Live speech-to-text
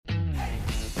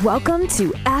Welcome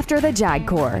to After the JAG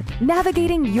Corps,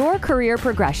 Navigating Your Career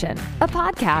Progression, a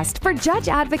podcast for judge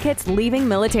advocates leaving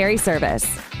military service.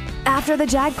 After the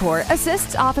JAG Corps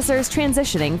assists officers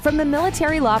transitioning from the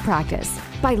military law practice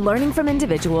by learning from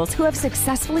individuals who have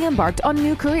successfully embarked on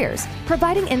new careers,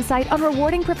 providing insight on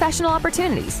rewarding professional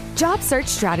opportunities, job search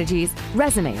strategies,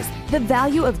 resumes, the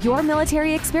value of your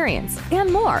military experience,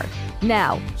 and more.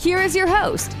 Now, here is your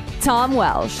host, Tom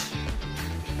Welsh.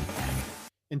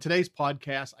 In today's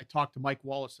podcast, I talked to Mike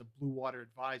Wallace of Blue Water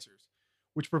Advisors,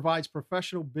 which provides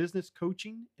professional business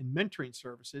coaching and mentoring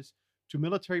services to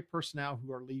military personnel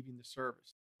who are leaving the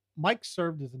service. Mike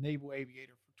served as a naval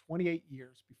aviator for 28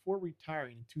 years before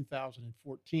retiring in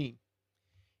 2014.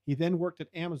 He then worked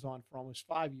at Amazon for almost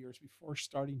 5 years before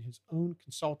starting his own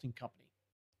consulting company.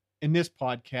 In this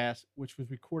podcast, which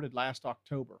was recorded last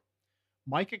October,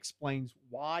 Mike explains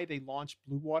why they launched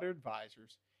Blue Water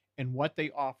Advisors and what they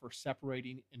offer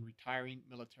separating and retiring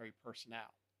military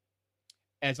personnel.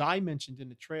 As I mentioned in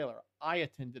the trailer, I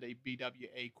attended a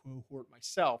BWA cohort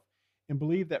myself and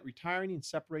believe that retiring and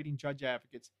separating judge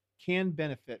advocates can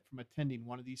benefit from attending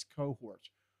one of these cohorts,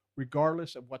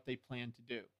 regardless of what they plan to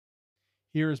do.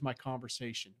 Here is my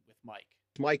conversation with Mike.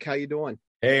 Mike, how you doing?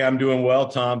 Hey, I'm doing well,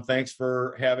 Tom. Thanks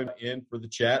for having me in for the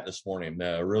chat this morning.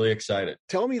 Really excited.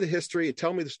 Tell me the history.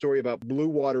 Tell me the story about Blue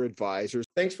Water Advisors.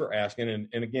 Thanks for asking.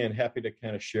 And again, happy to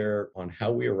kind of share on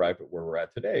how we arrived at where we're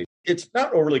at today. It's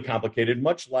not overly complicated,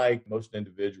 much like most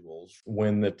individuals.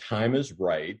 When the time is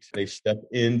right, they step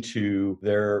into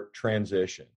their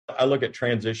transition. I look at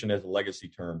transition as a legacy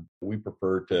term. We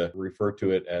prefer to refer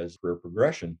to it as career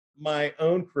progression. My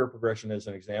own career progression as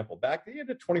an example, back at the end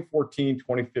of 2014,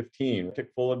 2015, I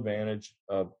took full advantage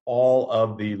of all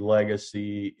of the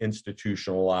legacy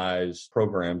institutionalized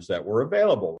programs that were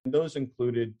available. And those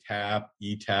included TAP,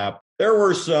 ETAP. There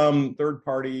were some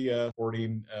third-party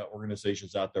supporting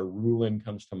organizations out there. Rulin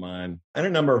comes to mind, and a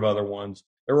number of other ones.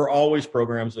 There were always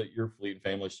programs at your Fleet and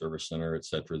Family Service Center, et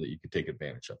cetera, that you could take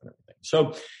advantage of and everything.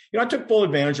 So, I took full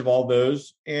advantage of all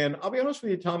those. And I'll be honest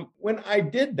with you, Tom, when I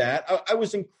did that, I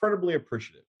was incredibly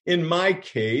appreciative. In my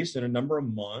case, in a number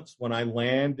of months, when I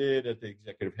landed at the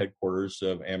executive headquarters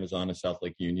of Amazon in South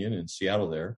Lake Union in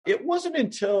Seattle there, it wasn't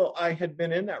until I had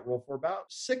been in that role for about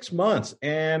 6 months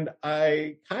and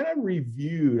I kind of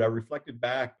I reflected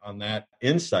back on that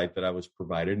insight that I was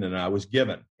provided and I was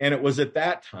given. And it was at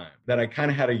that time that I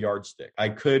kind of had a yardstick. I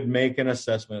could make an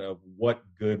assessment of what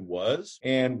good was.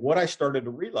 And what I started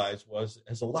to realize was,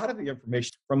 as a lot of the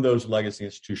information from those legacy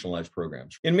institutionalized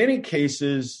programs, in many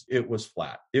cases, it was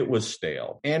flat. It was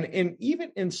stale. And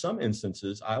even in some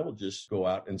instances, I will just go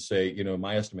out and say, in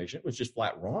my estimation, it was just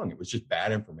flat wrong. It was just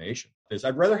bad information.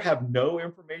 I'd rather have no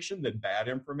information than bad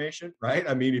information, right?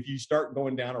 I mean, if you start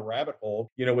going down a rabbit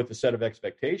hole, with a set of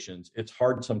expectations, it's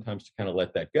hard sometimes to kind of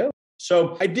let that go.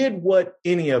 So I did what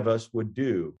any of us would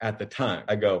do at the time.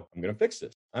 I go, I'm going to fix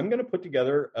this. I'm going to put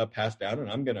together a pass down and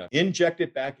I'm going to inject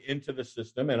it back into the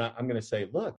system. And I'm going to say,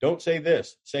 look, don't say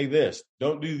this,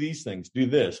 don't do these things, do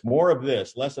this, more of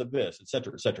this, less of this, et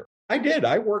cetera, et cetera. I did.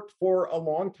 I worked for a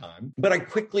long time, but I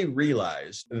quickly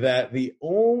realized that the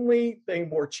only thing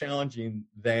more challenging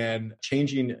than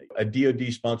changing a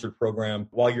DoD sponsored program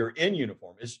while you're in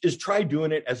uniform is try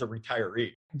doing it as a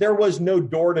retiree. There was no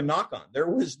door to knock on. There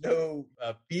was no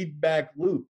feedback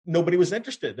loop. Nobody was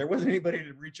interested. There wasn't anybody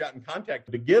to reach out and contact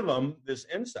to give them this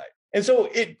insight. And so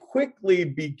it quickly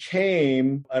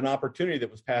became an opportunity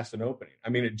that was past an opening. I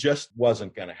mean, it just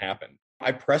wasn't going to happen.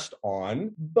 I pressed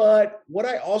on, but what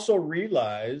I also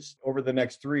realized over the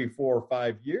next 3, 4,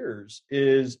 5 years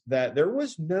is that there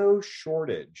was no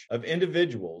shortage of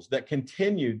individuals that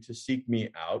continued to seek me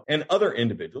out, and other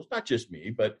individuals, not just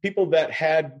me, but people that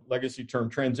had legacy term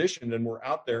transitioned and were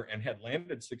out there and had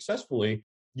landed successfully.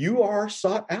 You are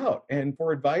sought out and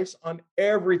for advice on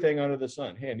everything under the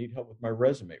sun. Hey, I need help with my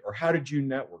resume. Or how did you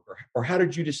network? Or how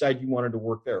did you decide you wanted to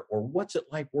work there? Or what's it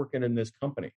like working in this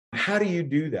company? How do you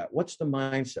do that? What's the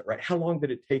mindset, right? How long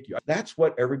did it take you? That's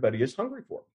what everybody is hungry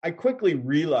for. I quickly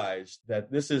realized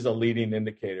that this is a leading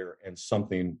indicator and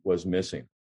something was missing.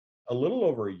 A little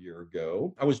over a year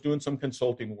ago, I was doing some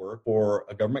consulting work for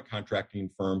a government contracting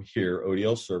firm here,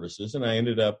 ODL Services, and I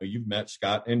ended up, you've met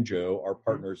Scott and Joe, our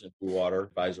partners in Blue Water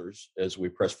Advisors, as we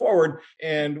press forward,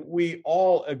 and we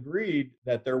all agreed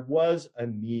that there was a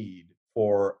need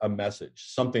for a message.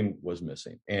 Something was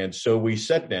missing. And so we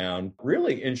sat down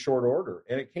really in short order,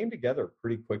 and it came together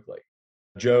pretty quickly.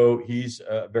 Joe, he's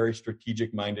a very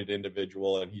strategic-minded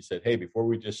individual, and he said, hey, before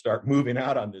we just start moving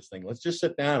out on this thing, let's just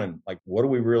sit down and what do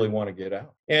we really want to get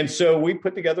out? And so we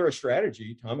put together a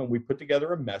strategy, Tom, and we put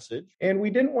together a message, and we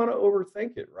didn't want to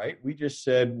overthink it, right? We just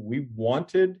said we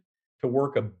wanted to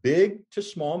work a big to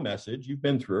small message. You've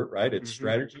been through it, right? It's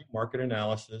strategy, market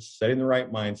analysis, setting the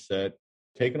right mindset,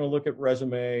 taking a look at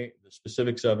resume, the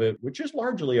specifics of it, which is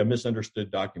largely a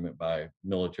misunderstood document by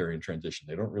military in transition.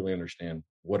 They don't really understand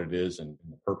what it is and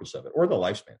the purpose of it or the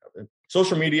lifespan of it.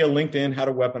 Social media, LinkedIn, how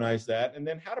to weaponize that, and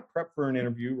then how to prep for an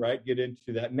interview, right? Get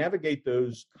into that, navigate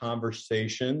those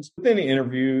conversations within the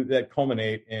interview that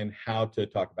culminate in how to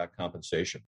talk about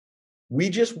compensation. We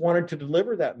just wanted to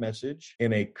deliver that message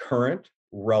in a current,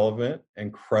 relevant,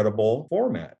 and credible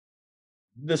format.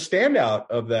 The standout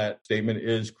of that statement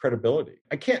is credibility.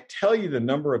 I can't tell you the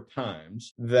number of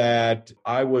times that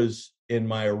I was in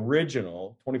my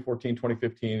original 2014,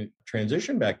 2015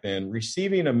 transition back then,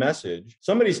 receiving a message.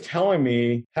 Somebody's telling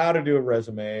me how to do a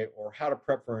resume or how to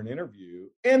prep for an interview,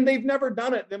 and they've never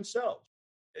done it themselves.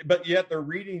 But yet they're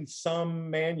reading some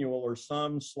manual or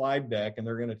some slide deck, and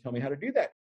they're going to tell me how to do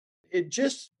that. It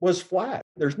just was flat.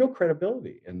 There's no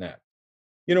credibility in that.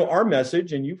 You know, our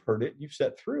message, and you've heard it, you've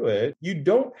sat through it, you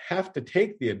don't have to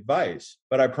take the advice,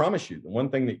 but I promise you, the one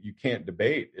thing that you can't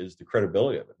debate is the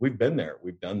credibility of it. We've been there,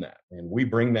 we've done that, and we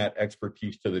bring that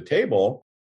expertise to the table.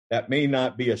 That may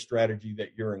not be a strategy that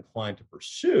you're inclined to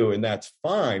pursue, and that's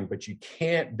fine, but you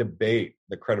can't debate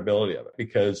the credibility of it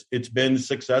because it's been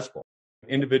successful.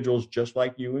 Individuals just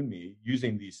like you and me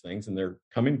using these things, and they're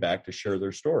coming back to share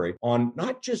their story on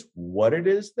not just what it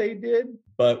is they did,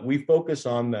 but we focus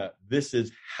on this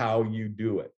is how you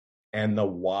do it and the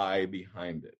why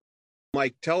behind it.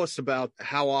 Mike, tell us about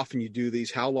how often you do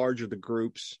these, how large are the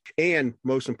groups, and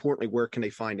most importantly, where can they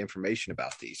find information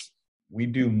about these? We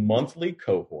do monthly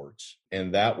cohorts,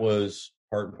 and that was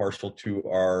part and parcel to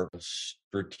our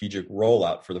strategic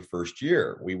rollout for the first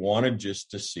year. We wanted just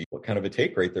to see what kind of a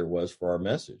take rate there was for our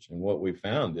message. And what we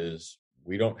found is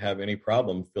we don't have any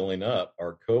problem filling up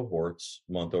our cohorts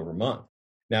month over month.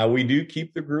 Now, we do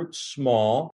keep the groups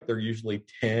small. They're usually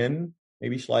 10,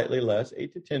 maybe slightly less,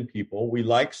 8 to 10 people. We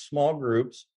like small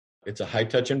groups. It's a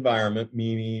high-touch environment,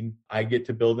 meaning I get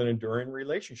to build an enduring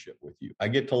relationship with you. I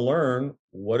get to learn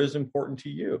what is important to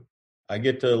you. I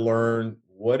get to learn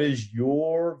what is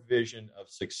your vision of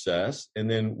success, and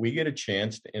then we get a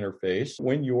chance to interface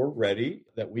when you're ready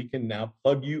that we can now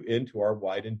plug you into our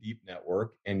wide and deep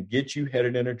network and get you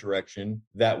headed in a direction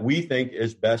that we think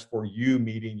is best for you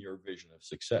meeting your vision of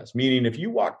success. Meaning if you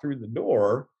walk through the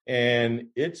door and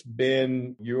it's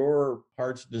been your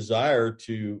heart's desire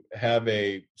to have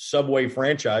a Subway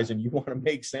franchise and you want to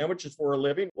make sandwiches for a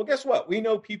living, well, guess what? We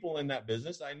know people in that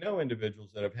business. I know individuals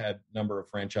that have had a number of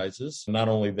franchises, not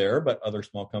only there, but other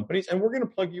small companies, and we're going to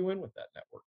plug you in with that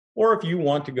network. Or if you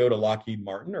want to go to Lockheed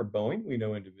Martin or Boeing, we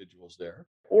know individuals there.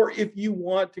 Or if you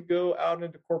want to go out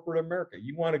into corporate America,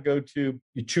 you want to go to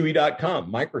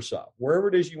Chewy.com, Microsoft, wherever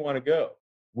it is you want to go.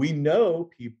 We know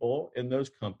people in those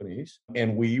companies,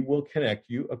 and we will connect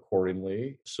you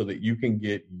accordingly so that you can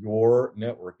get your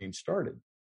networking started.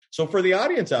 So for the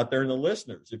audience out there and the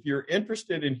listeners, if you're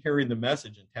interested in hearing the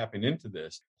message and tapping into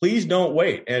this, please don't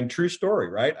wait. And true story,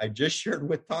 right? I just shared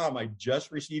with Tom, I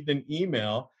just received an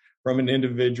email from an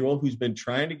individual who's been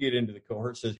trying to get into the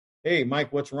cohort, says, "Hey,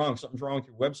 Mike, what's wrong? Something's wrong with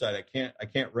your website. I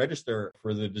can't register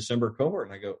for the December cohort."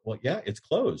 And I go, "Well, yeah, it's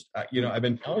closed. I've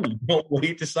been telling you, don't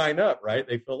wait to sign up, right?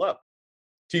 They fill up."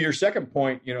 To your second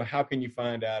point, how can you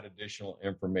find out additional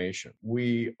information?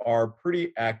 We are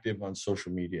pretty active on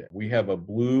social media. We have a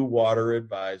Blue Water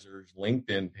Advisors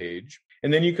LinkedIn page.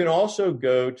 And then you can also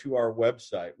go to our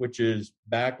website, which is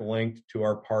backlinked to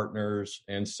our partners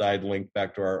and side linked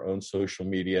back to our own social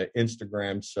media,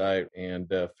 Instagram site and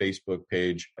Facebook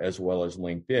page, as well as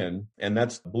LinkedIn. And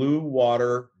that's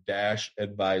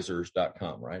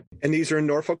bluewater-advisors.com, right? And these are in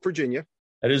Norfolk, Virginia.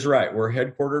 That is right. We're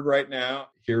headquartered right now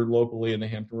here locally in the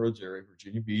Hampton Roads area,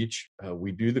 Virginia Beach.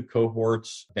 We do the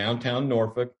cohorts downtown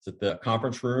Norfolk. It's at the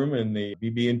conference room in the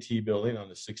BB&T building on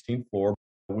the 16th floor.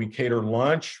 We cater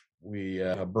lunch. We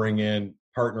bring in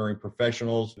partnering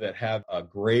professionals that have a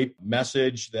great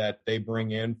message that they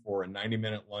bring in for a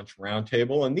 90-minute lunch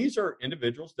roundtable. And these are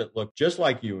individuals that look just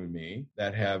like you and me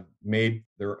that have made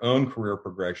their own career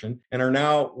progression and are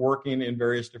now working in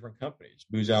various different companies,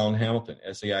 Booz Allen Hamilton,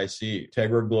 SAIC,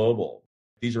 Tegra Global.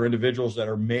 These are individuals that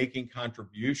are making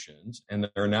contributions and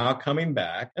they're now coming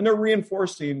back and they're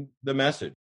reinforcing the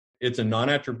message. It's a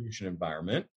non-attribution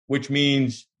environment, which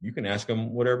means you can ask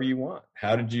them whatever you want.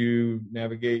 How did you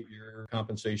navigate your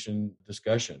compensation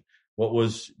discussion? What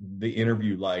was the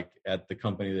interview like at the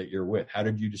company that you're with? How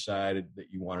did you decide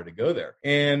that you wanted to go there?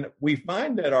 And we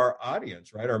find that our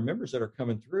audience, right, our members that are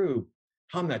coming through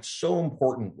Tom, that's so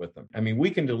important with them. I mean,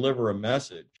 we can deliver a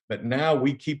message, but now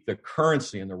we keep the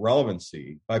currency and the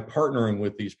relevancy by partnering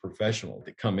with these professionals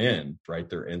that come in, write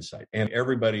their insight. And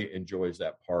everybody enjoys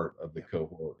that part of the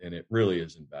cohort, and it really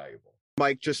is invaluable.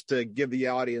 Mike, just to give the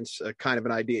audience a kind of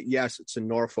an idea, yes, it's in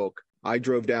Norfolk. I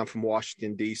drove down from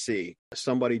Washington, D.C.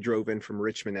 Somebody drove in from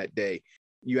Richmond that day.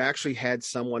 You actually had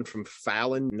someone from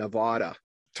Fallon, Nevada.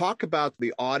 Talk about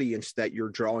the audience that you're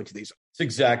drawing to these. It's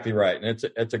exactly right. And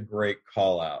it's a great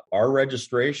call out. Our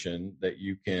registration that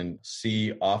you can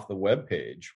see off the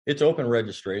webpage, it's open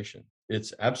registration.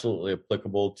 It's absolutely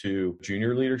applicable to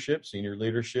junior leadership, senior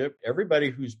leadership, everybody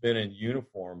who's been in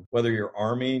uniform, whether you're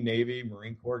Army, Navy,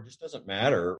 Marine Corps, just doesn't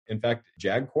matter. In fact,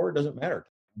 JAG Corps doesn't matter.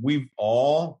 We've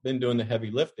all been doing the heavy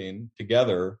lifting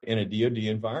together in a DoD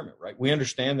environment, right? We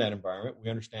understand that environment. We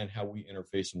understand how we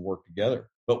interface and work together.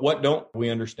 But what don't we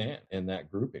understand in that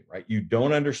grouping, right? You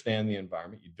don't understand the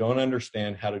environment. You don't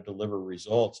understand how to deliver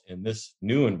results in this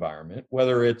new environment,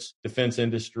 whether it's defense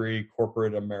industry,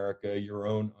 corporate America, your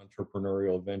own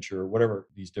entrepreneurial venture, whatever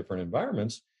these different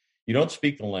environments. You don't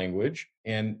speak the language,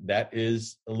 and that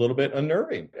is a little bit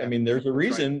unnerving. I mean, there's a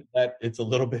reason that it's a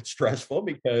little bit stressful,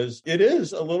 because it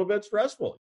is a little bit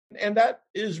stressful. And that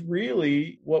is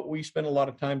really what we spend a lot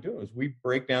of time doing, is we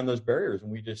break down those barriers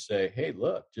and we just say, hey,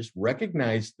 look, just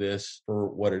recognize this for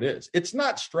what it is. It's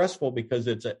not stressful because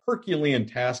it's a Herculean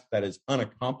task that is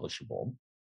unaccomplishable.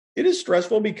 It is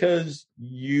stressful because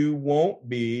you won't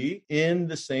be in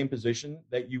the same position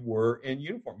that you were in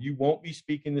uniform. You won't be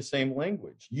speaking the same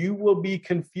language. You will be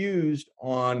confused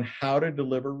on how to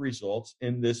deliver results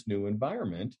in this new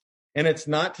environment. And it's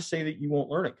not to say that you won't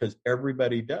learn it, because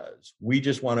everybody does. We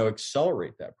just want to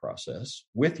accelerate that process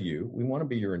with you. We want to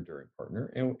be your enduring partner,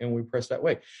 and we press that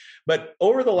way. But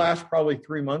over the last probably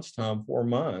 3 months, Tom, 4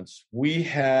 months, we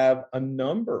have a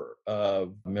number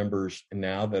of members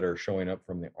now that are showing up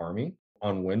from the Army.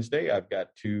 On Wednesday, I've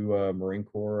got 2 Marine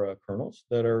Corps colonels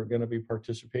that are going to be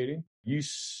participating. You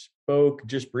spoke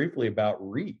just briefly about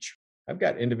reach. I've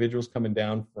got individuals coming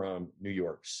down from New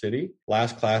York City.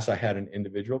 Last class, I had an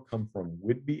individual come from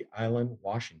Whidbey Island,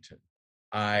 Washington.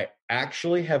 I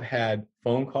actually have had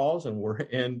phone calls, and we're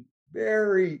in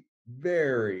very,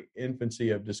 very infancy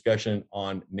of discussion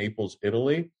on Naples,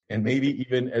 Italy, and maybe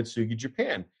even Atsugi,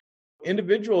 Japan.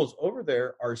 Individuals over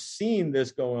there are seeing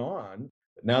this going on.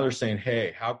 Now they're saying,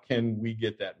 hey, how can we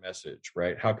get that message,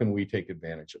 right? How can we take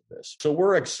advantage of this? So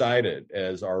we're excited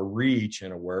as our reach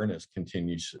and awareness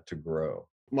continues to grow.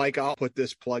 Mike, I'll put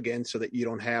this plug in so that you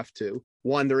don't have to.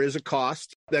 One, there is a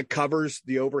cost that covers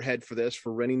the overhead for this,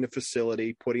 for renting the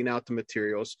facility, putting out the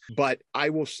materials. But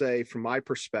I will say, from my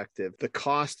perspective, the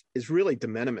cost is really de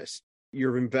minimis.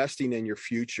 You're investing in your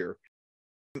future.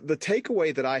 The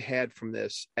takeaway that I had from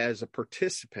this as a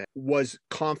participant was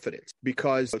confidence,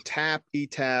 because TAP,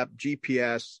 ETAP,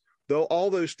 GPS, though all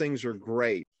those things are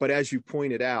great, but as you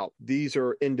pointed out, these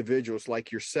are individuals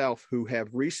like yourself who have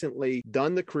recently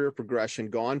done the career progression,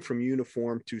 gone from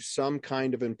uniform to some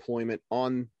kind of employment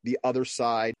on the other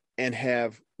side, and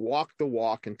have walked the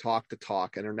walk and talked the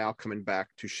talk, and are now coming back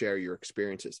to share your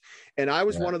experiences. And I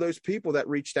was one of those people that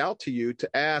reached out to you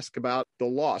to ask about the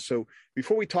law. So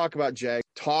before we talk about JAG,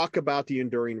 talk about the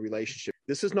enduring relationship.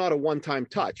 This is not a one-time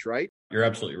touch, right? You're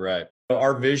absolutely right.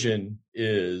 Our vision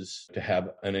is to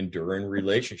have an enduring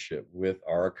relationship with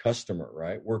our customer,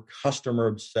 right? We're customer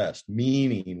obsessed,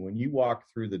 meaning when you walk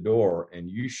through the door and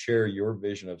you share your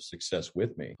vision of success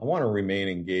with me, I want to remain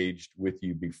engaged with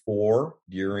you before,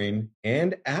 during,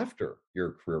 and after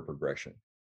your career progression.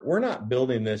 We're not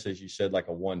building this, as you said, like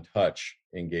a one-touch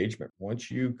engagement. Once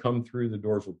you come through the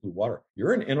doors with Blue Water,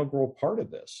 you're an integral part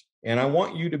of this. And I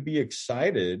want you to be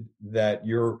excited that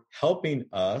you're helping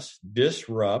us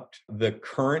disrupt the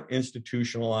current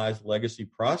institutionalized legacy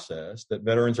process that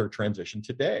veterans are transitioning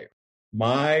today.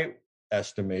 My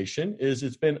estimation is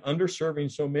it's been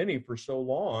underserving so many for so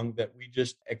long that we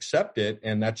just accept it,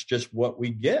 and that's just what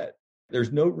we get.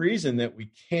 There's no reason that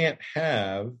we can't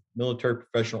have military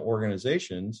professional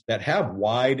organizations that have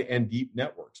wide and deep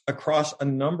networks across a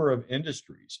number of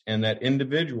industries, and that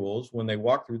individuals, when they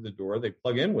walk through the door, they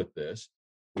plug in with this.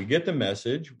 We get the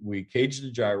message, we cage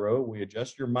the gyro, we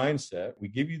adjust your mindset, we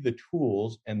give you the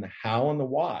tools and the how and the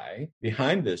why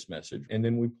behind this message, and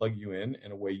then we plug you in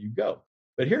and away you go.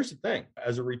 But here's the thing.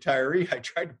 As a retiree, I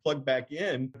tried to plug back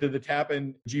in to the TAP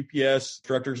and GPS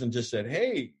instructors and just said,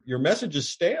 hey, your message is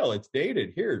stale. It's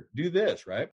dated. Here, do this,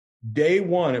 right? Day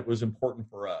one, it was important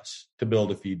for us to build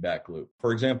a feedback loop.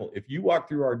 For example, if you walk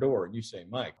through our door and you say,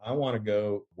 Mike, I want to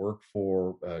go work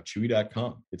for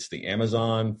Chewy.com. It's the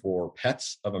Amazon for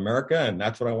pets of America, and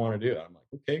that's what I want to do. I'm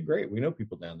like, okay, great. We know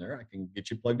people down there. I can get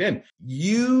you plugged in.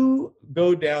 You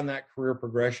go down that career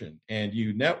progression and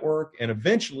you network, and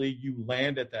eventually you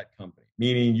land at that company,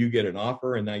 meaning you get an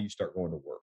offer and now you start going to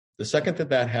work. The second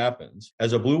that happens,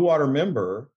 as a Blue Water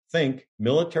member, think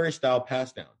military style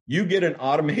pass down. You get an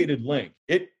automated link.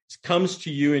 It comes to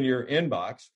you in your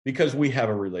inbox because we have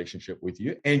a relationship with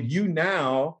you, and you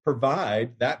now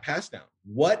provide that pass down.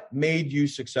 What made you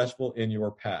successful in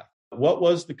your path? What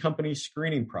was the company's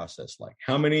screening process like?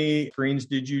 How many screens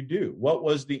did you do? What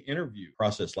was the interview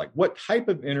process like? What type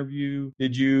of interview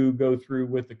did you go through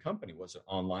with the company? Was it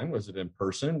online? Was it in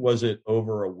person? Was it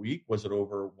over a week? Was it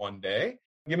over one day?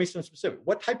 Give me some specific.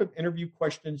 What type of interview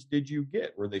questions did you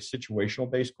get? Were they situational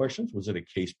based questions? Was it a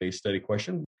case-based study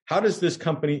question? How does this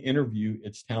company interview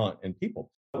its talent and people?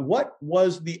 What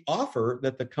was the offer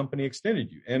that the company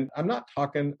extended you? And I'm not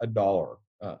talking a dollar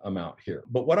amount here,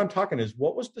 but what I'm talking is,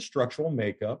 what was the structural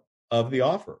makeup of the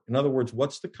offer? In other words,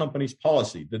 what's the company's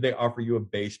policy? Did they offer you a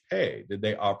base pay? Did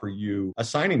they offer you a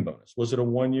signing bonus? Was it a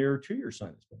 1-year or 2-year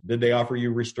signing bonus? Did they offer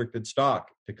you restricted stock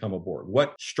to come aboard?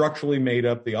 What structurally made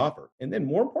up the offer? And then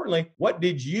more importantly, what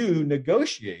did you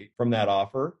negotiate from that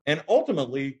offer? And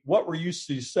ultimately, what were you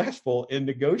successful in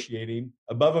negotiating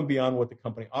above and beyond what the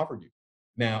company offered you?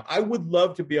 Now, I would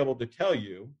love to be able to tell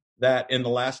you that in the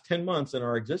last 10 months in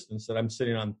our existence that I'm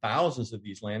sitting on thousands of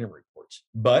these landing reports.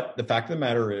 But the fact of the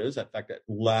matter is, at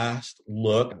last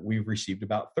look, we've received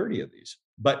about 30 of these.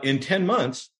 But in 10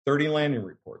 months, 30 landing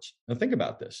reports. Now think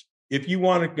about this. If you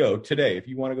want to go today, if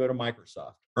you want to go to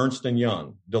Microsoft, Ernst &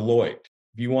 Young, Deloitte,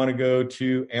 if you want to go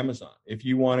to Amazon, if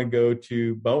you want to go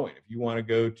to Boeing, if you want to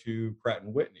go to Pratt &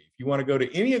 Whitney, if you want to go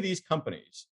to any of these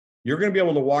companies, you're going to be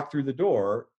able to walk through the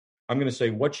door. I'm going to say,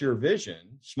 what's your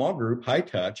vision? Small group, high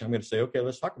touch. I'm going to say, okay,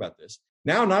 let's talk about this.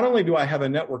 Now, not only do I have a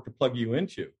network to plug you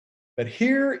into, but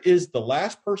here is the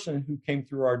last person who came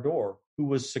through our door who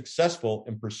was successful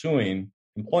in pursuing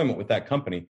employment with that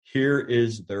company. Here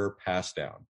is their pass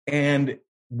down. And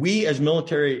we as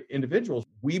military individuals,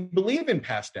 we believe in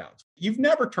pass downs. You've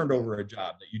never turned over a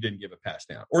job that you didn't give a pass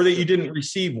down or that you didn't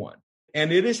receive one.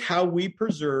 And it is how we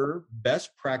preserve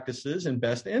best practices and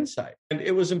best insight. And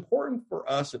it was important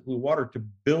for us at Blue Water to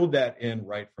build that in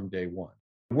right from day one.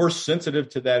 We're sensitive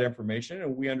to that information,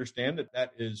 and we understand that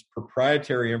that is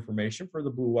proprietary information for the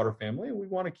Blue Water family, and we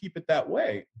want to keep it that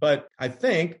way. But I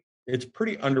think it's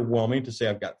pretty underwhelming to say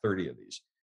I've got 30 of these.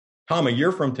 Tom, a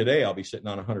year from today, I'll be sitting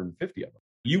on 150 of them.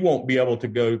 You won't be able to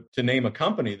go to name a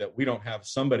company that we don't have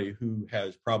somebody who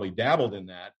has probably dabbled in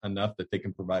that enough that they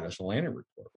can provide us a landing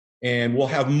report. And we'll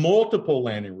have multiple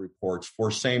landing reports for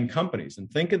same companies.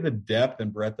 And think of the depth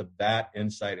and breadth of that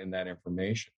insight and that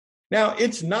information. Now,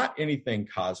 it's not anything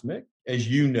cosmic. As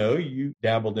you know, you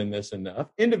dabbled in this enough.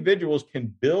 Individuals can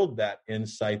build that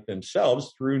insight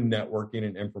themselves through networking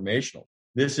and informational.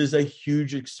 This is a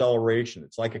huge acceleration.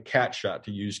 It's like a cat shot,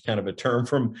 to use kind of a term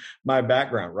from my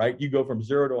background, right? You go from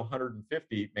 0 to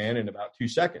 150, man, in about 2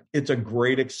 seconds. It's a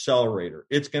great accelerator.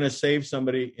 It's going to save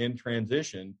somebody in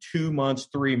transition 2 months,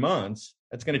 3 months.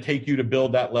 That's going to take you to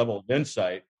build that level of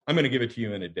insight. I'm going to give it to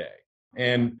you in a day.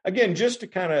 And again, just to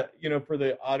kind of, for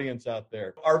the audience out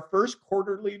there, our first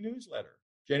quarterly newsletter,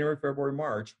 January, February,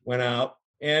 March, went out,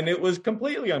 and it was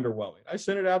completely underwhelming. I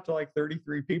sent it out to like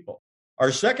 33 people.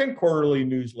 Our second quarterly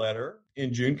newsletter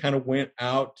in June kind of went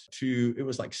out to, it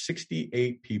was like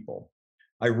 68 people.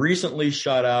 I recently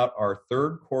shot out our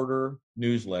third quarter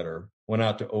newsletter, went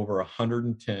out to over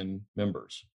 110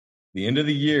 members. The end of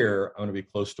the year, I'm going to be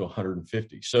close to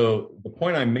 150. So the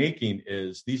point I'm making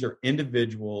is these are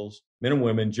individuals, men and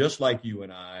women, just like you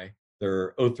and I.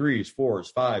 They're O3s,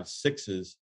 4s, 5s,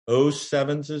 6s,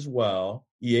 O7s as well,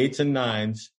 E8s and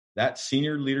 9s. That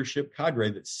senior leadership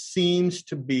cadre that seems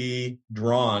to be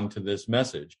drawn to this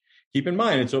message. Keep in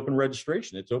mind, it's open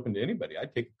registration. It's open to anybody. I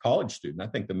take a college student. I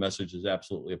think the message is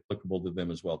absolutely applicable to them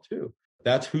as well, too.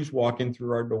 That's who's walking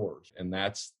through our doors. And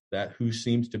that's who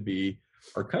seems to be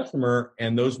our customer.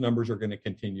 And those numbers are going to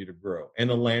continue to grow. And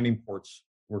the landing ports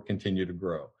will continue to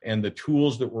grow. And the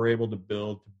tools that we're able to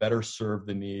build to better serve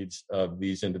the needs of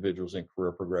these individuals in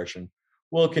career progression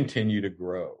will continue to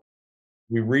grow.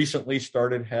 We recently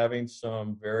started having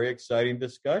some very exciting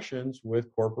discussions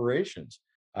with corporations.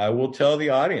 I will tell the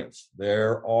audience,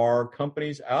 there are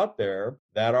companies out there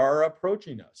that are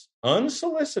approaching us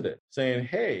unsolicited, saying,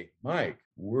 hey, Mike,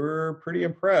 we're pretty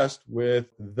impressed with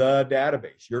the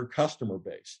database, your customer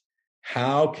base.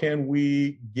 How can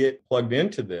we get plugged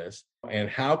into this? And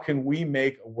how can we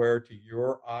make aware to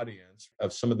your audience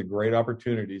of some of the great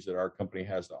opportunities that our company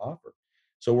has to offer?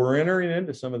 So we're entering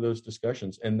into some of those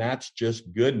discussions, and that's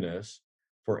just goodness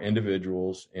for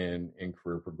individuals in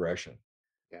career progression.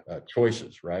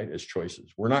 Choices, right? As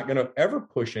choices. We're not going to ever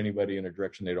push anybody in a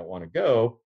direction they don't want to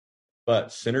go, but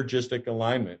synergistic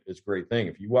alignment is a great thing.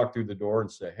 If you walk through the door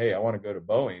and say, hey, I want to go to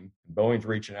Boeing, and Boeing's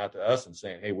reaching out to us and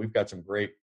saying, hey, we've got some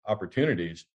great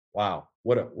opportunities. Wow,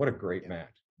 what a great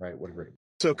match, right? What a great.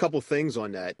 So a couple of things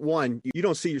on that. One, you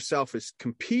don't see yourself as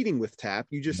competing with TAP.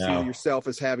 You just see yourself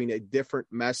as having a different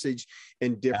message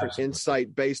and different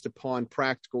insight based upon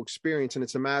practical experience. And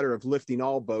it's a matter of lifting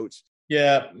all boats.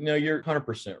 Yeah, no, you're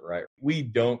 100% right. We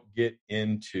don't get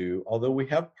into, although we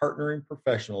have partnering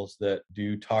professionals that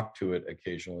do talk to it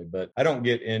occasionally, but I don't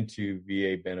get into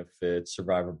VA benefits,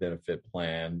 survivor benefit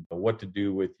plan, what to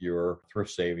do with your thrift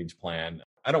savings plan.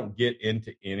 I don't get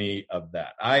into any of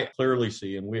that. I clearly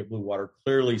see, and we at Blue Water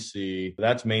clearly see,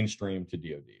 that's mainstream to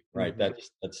DoD, right?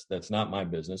 Mm-hmm. That's not my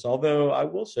business. Although I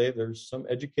will say there's some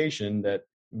education that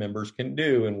members can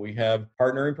do, and we have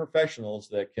partnering professionals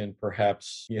that can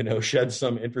perhaps, shed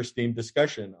some interesting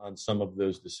discussion on some of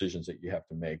those decisions that you have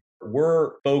to make.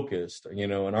 We're focused,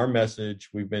 and our message,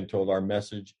 we've been told our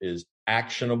message is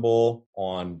actionable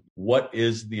on what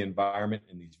is the environment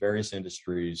in these various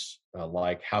industries,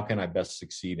 like how can I best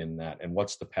succeed in that, and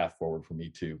what's the path forward for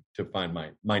me to find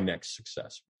my next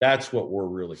success. That's what we're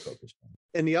really focused on.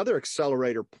 And the other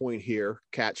accelerator point here,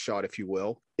 cat shot, if you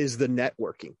will, is the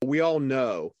networking. We all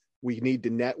know we need to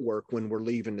network when we're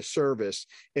leaving the service.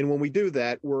 And when we do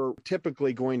that, we're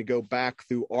typically going to go back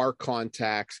through our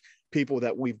contacts, people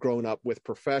that we've grown up with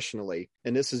professionally.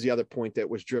 And this is the other point that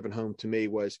was driven home to me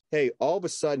was, hey, all of a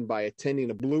sudden by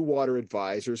attending a Blue Water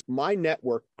Advisors, my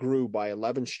network grew by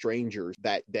 11 strangers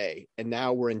that day. And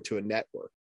now we're into a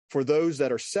network. For those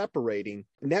that are separating,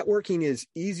 networking is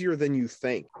easier than you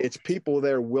think. It's people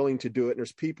that are willing to do it. And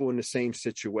there's people in the same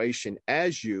situation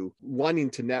as you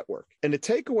wanting to network. And the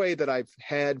takeaway that I've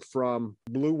had from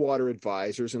Blue Water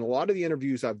Advisors and a lot of the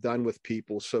interviews I've done with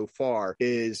people so far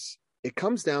is it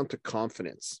comes down to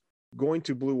confidence. Going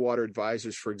to Blue Water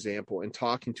Advisors, for example, and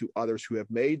talking to others who have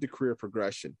made the career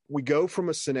progression. We go from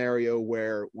a scenario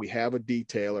where we have a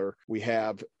detailer, we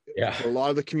have for a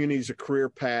lot of the communities a career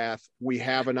path, we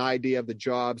have an idea of the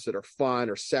jobs that are fun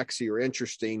or sexy or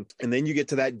interesting, and then you get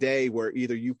to that day where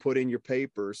either you put in your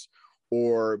papers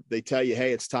or they tell you,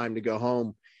 hey, it's time to go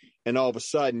home, and all of a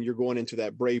sudden you're going into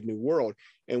that brave new world.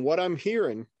 And what I'm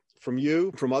hearing from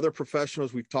you, from other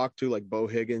professionals we've talked to, like Bo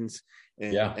Higgins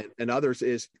and others,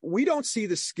 is we don't see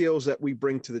the skills that we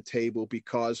bring to the table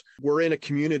because we're in a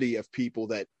community of people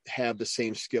that have the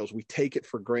same skills. We take it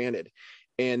for granted.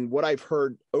 And what I've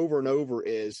heard over and over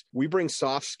is we bring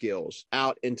soft skills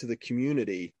out into the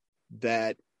community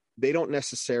that they don't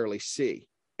necessarily see.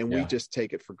 And we just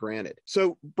take it for granted.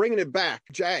 So bringing it back,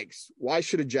 JAGs, why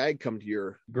should a JAG come to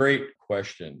your? Great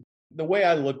question. The way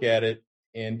I look at it,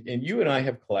 and you and I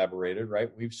have collaborated,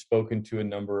 right? We've spoken to a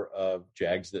number of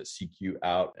JAGs that seek you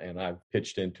out, and I've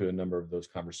pitched into a number of those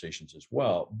conversations as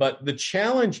well. But the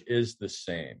challenge is the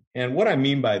same. And what I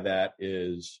mean by that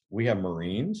is we have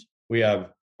Marines, we have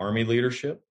Army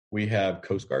leadership, we have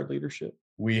Coast Guard leadership,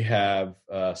 we have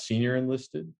senior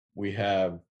enlisted, we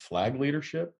have flag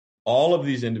leadership, all of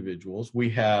these individuals.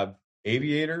 We have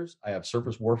aviators, I have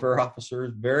surface warfare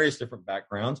officers, various different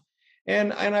backgrounds.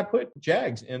 And I put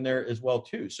JAGs in there as well,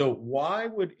 too. So why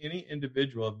would any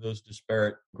individual of those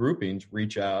disparate groupings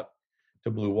reach out to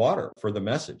Blue Water for the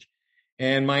message?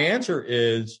 And my answer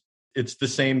is it's the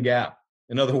same gap.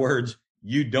 In other words,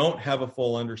 you don't have a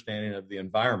full understanding of the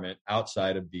environment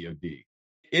outside of DoD.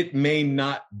 It may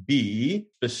not be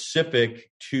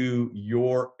specific to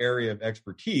your area of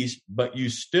expertise, but you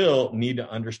still need to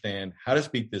understand how to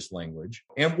speak this language.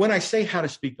 And when I say how to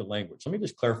speak the language, let me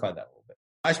just clarify that a little bit.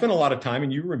 I spent a lot of time,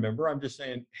 and you remember, I'm just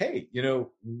saying, hey,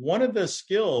 one of the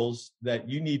skills that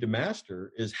you need to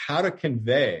master is how to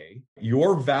convey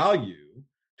your value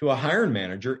to a hiring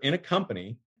manager in a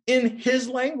company in his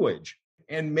language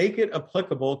and make it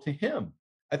applicable to him.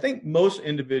 I think most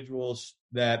individuals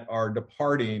that are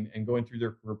departing and going through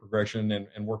their career progression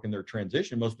and working their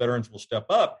transition, most veterans will step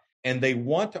up and they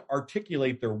want to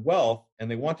articulate their wealth and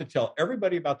they want to tell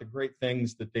everybody about the great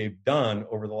things that they've done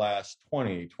over the last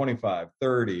 20, 25,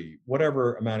 30,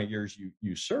 whatever amount of years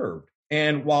you served.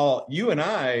 And while you and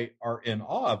I are in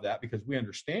awe of that because we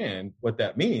understand what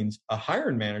that means, a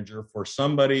hiring manager for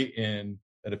somebody in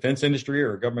a defense industry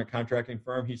or a government contracting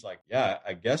firm, he's like, yeah,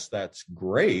 I guess that's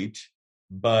great,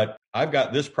 but I've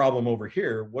got this problem over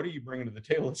here. What are you bringing to the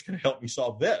table that's going to help me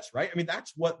solve this? Right. I mean,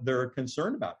 that's what they're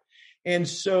concerned about. And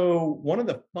so one of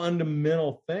the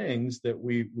fundamental things that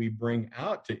we bring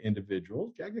out to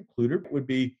individuals, Jag included, would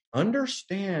be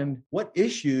understand what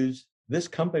issues this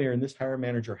company or this hiring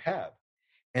manager have,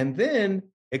 and then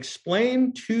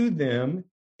explain to them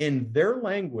in their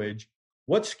language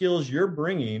what skills you're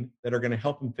bringing that are going to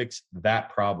help them fix that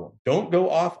problem. Don't go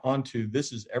off onto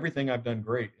this is everything I've done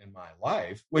great in my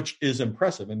life, which is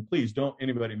impressive. And please don't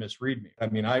anybody misread me. I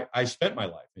mean, I spent my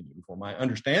life in uniform. I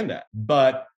understand that,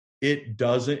 but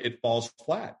it falls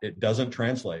flat. It doesn't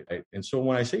translate. Right? And so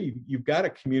when I say you've got to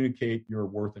communicate your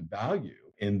worth and value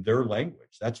in their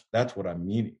language, that's what I'm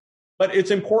meaning. But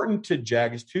it's important to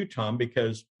JAGs too, Tom,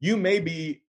 because you may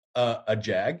be a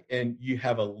JAG and you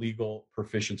have a legal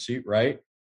proficiency, right?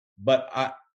 But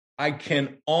I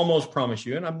can almost promise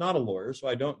you, and I'm not a lawyer, so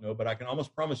I don't know, but I can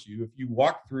almost promise you, if you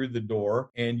walk through the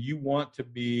door and you want to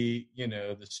be,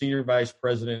 the senior vice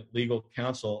president legal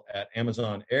counsel at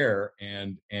Amazon Air,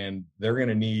 and they're going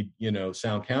to need,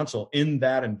 sound counsel in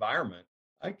that environment,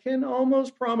 I can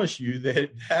almost promise you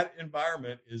that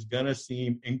environment is going to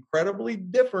seem incredibly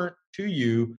different to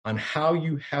you on how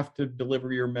you have to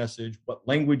deliver your message, what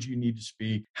language you need to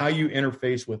speak, how you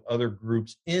interface with other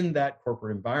groups in that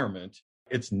corporate environment.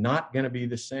 It's not going to be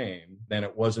the same than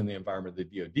it was in the environment of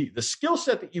the DoD. The skill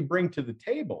set that you bring to the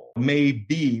table may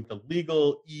be the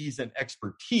legal ease and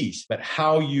expertise, but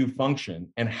how you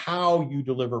function and how you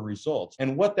deliver results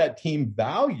and what that team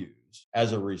values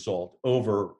as a result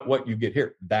over what you get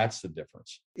here. That's the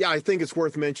difference. Yeah, I think it's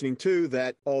worth mentioning too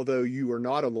that although you are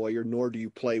not a lawyer, nor do you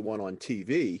play one on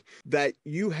TV, that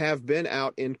you have been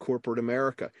out in corporate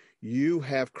America. You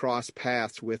have crossed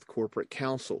paths with corporate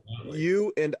counsel. Really?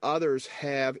 You and others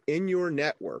have in your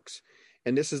networks,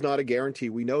 and this is not a guarantee,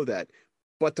 we know that,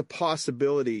 but the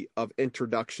possibility of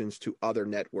introductions to other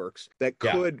networks that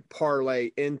could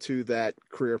parlay into that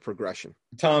career progression.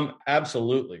 Tom,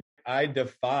 absolutely. I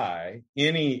defy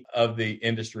any of the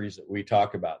industries that we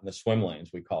talk about in the swim lanes,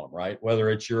 we call them, right?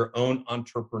 Whether it's your own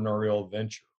entrepreneurial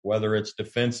venture, whether it's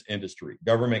defense industry,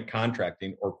 government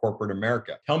contracting, or corporate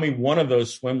America. Tell me one of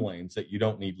those swim lanes that you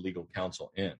don't need legal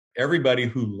counsel in. Everybody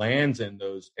who lands in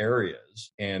those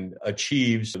areas and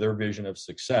achieves their vision of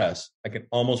success, I can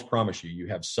almost promise you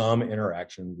have some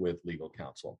interaction with legal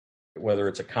counsel. Whether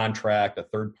it's a contract, a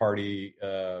third-party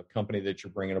company that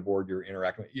you're bringing aboard, you're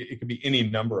interacting with. It could be any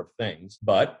number of things,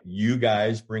 but you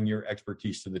guys bring your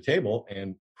expertise to the table,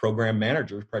 and program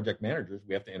managers, project managers,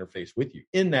 we have to interface with you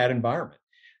in that environment.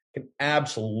 Can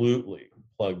absolutely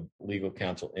plug legal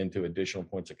counsel into additional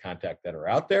points of contact that are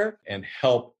out there and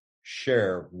help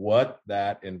share what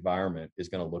that environment is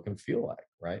going to look and feel like,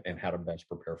 right? And how to best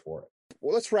prepare for it.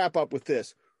 Well, let's wrap up with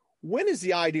this. When is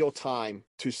the ideal time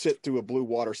to sit through a Blue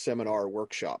Water seminar or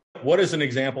workshop? What is an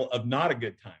example of not a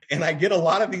good time? And I get a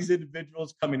lot of these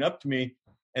individuals coming up to me,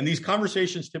 and these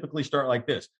conversations typically start like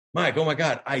this. Mike, oh my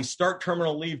God, I start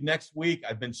terminal leave next week.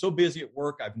 I've been so busy at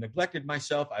work. I've neglected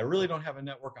myself. I really don't have a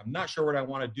network. I'm not sure what I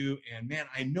want to do. And man,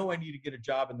 I know I need to get a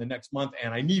job in the next month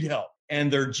and I need help.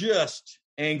 And they're just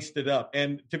angsted up.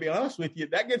 And to be honest with you,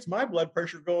 that gets my blood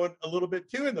pressure going a little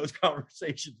bit too in those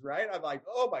conversations, right? I'm like,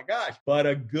 oh my gosh, but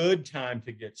a good time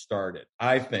to get started,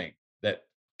 I think, that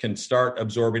can start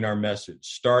absorbing our message,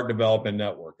 start developing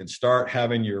network, and start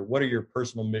having what are your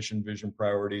personal mission, vision,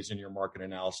 priorities, and your market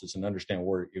analysis, and understand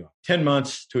where 10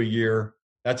 months to a year,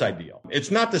 that's ideal.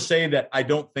 It's not to say that I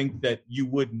don't think that you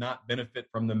would not benefit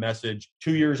from the message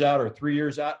 2 years out or 3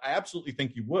 years out. I absolutely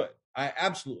think you would.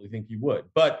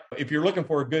 But if you're looking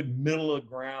for a good middle of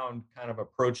ground kind of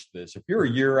approach to this, if you're a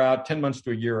year out, 10 months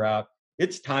to a year out,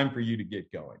 it's time for you to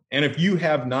get going. And if you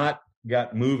have not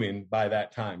got moving by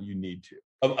that time, you need to.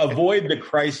 Avoid the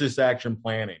crisis action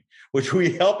planning, which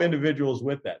we help individuals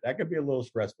with that. That could be a little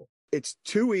stressful. It's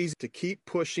too easy to keep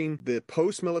pushing the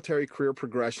post-military career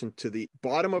progression to the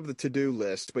bottom of the to-do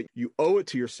list, but you owe it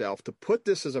to yourself to put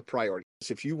this as a priority.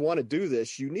 If you want to do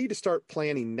this, you need to start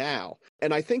planning now.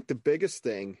 And I think the biggest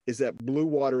thing is that Blue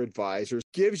Water Advisors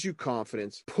gives you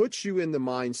confidence, puts you in the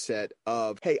mindset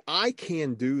of, hey, I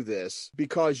can do this,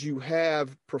 because you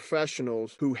have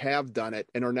professionals who have done it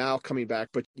and are now coming back,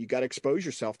 but you got to expose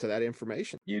yourself to that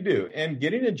information. You do. And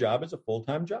getting a job is a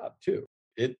full-time job too.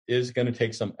 It is going to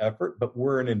take some effort, but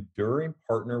we're an enduring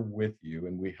partner with you,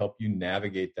 and we help you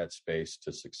navigate that space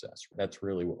to success. That's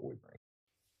really what we bring.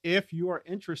 If you are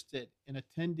interested in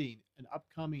attending an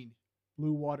upcoming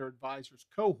Blue Water Advisors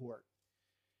cohort,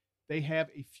 they have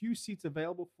a few seats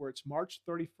available for its March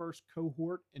 31st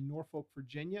cohort in Norfolk,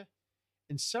 Virginia,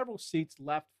 and several seats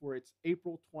left for its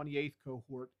April 28th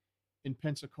cohort in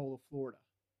Pensacola, Florida.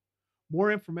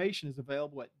 More information is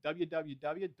available at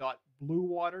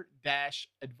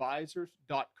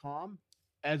www.bluewater-advisors.com,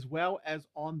 as well as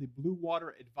on the Blue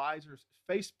Water Advisors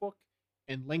Facebook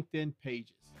and LinkedIn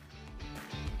pages.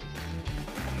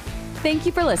 Thank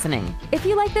you for listening. If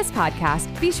you like this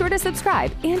podcast, be sure to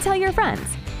subscribe and tell your friends.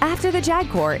 After the JAG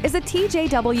Corps is a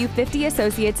TJW 50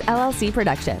 Associates LLC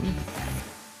production.